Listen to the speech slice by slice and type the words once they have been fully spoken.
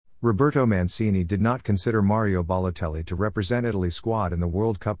Roberto Mancini did not consider Mario Balotelli to represent Italy's squad in the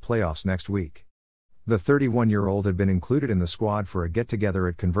World Cup playoffs next week. The 31-year-old had been included in the squad for a get-together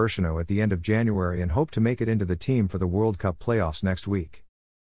at Conversino at the end of January and hoped to make it into the team for the World Cup playoffs next week.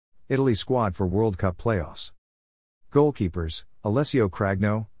 Italy squad for World Cup playoffs. Goalkeepers: Alessio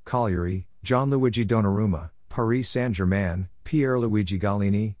Cragno, Cagliari; Gianluigi Donnarumma, Paris Saint-Germain; Pierluigi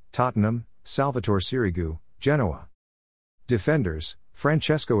Gallini, Tottenham; Salvatore Sirigu, Genoa. Defenders: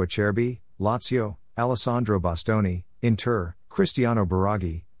 Francesco Acerbi, Lazio; Alessandro Bastoni, Inter; Cristiano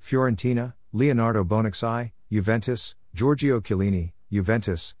Biraghi, Fiorentina; Leonardo Bonucci, Juventus; Giorgio Chiellini,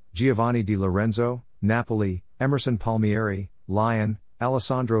 Juventus; Giovanni Di Lorenzo, Napoli; Emerson Palmieri, Lyon;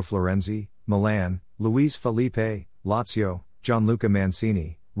 Alessandro Florenzi, Milan; Luis Felipe, Lazio; Gianluca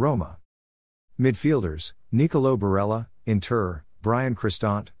Mancini, Roma. Midfielders: Niccolò Barella, Inter; Brian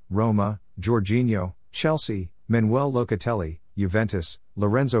Cristante, Roma; Jorginho, Chelsea; Manuel Locatelli, Juventus;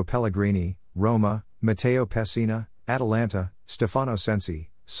 Lorenzo Pellegrini, Roma; Matteo Pessina, Atalanta; Stefano Sensi,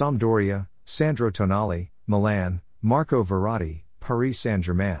 Sampdoria; Sandro Tonali, Milan; Marco Verratti, Paris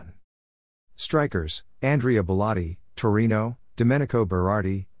Saint-Germain. Strikers: Andrea Bellotti, Torino; Domenico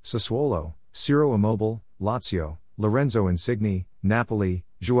Berardi, Sassuolo; Ciro Immobile, Lazio; Lorenzo Insigne, Napoli;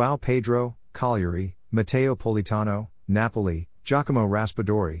 João Pedro, Cagliari; Matteo Politano, Napoli; Giacomo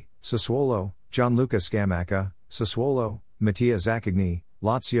Raspadori, Sassuolo; Gianluca Scamacca, Sassuolo; Mattia Zaccagni,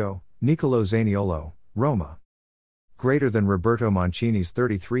 Lazio; Niccolò Zaniolo, Roma. Greater than Roberto Mancini's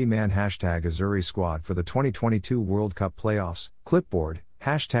 33-man #Azzurri squad for the 2022 World Cup playoffs. Clipboard,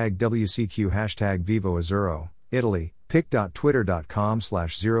 #WCQ, #Vivo Azzurro, Italy,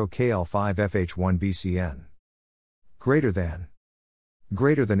 pic.twitter.com/0KL5FH1BCN. Greater than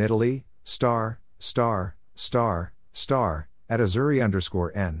Italy, *, at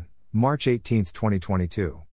Azzurri_N, March 18, 2022.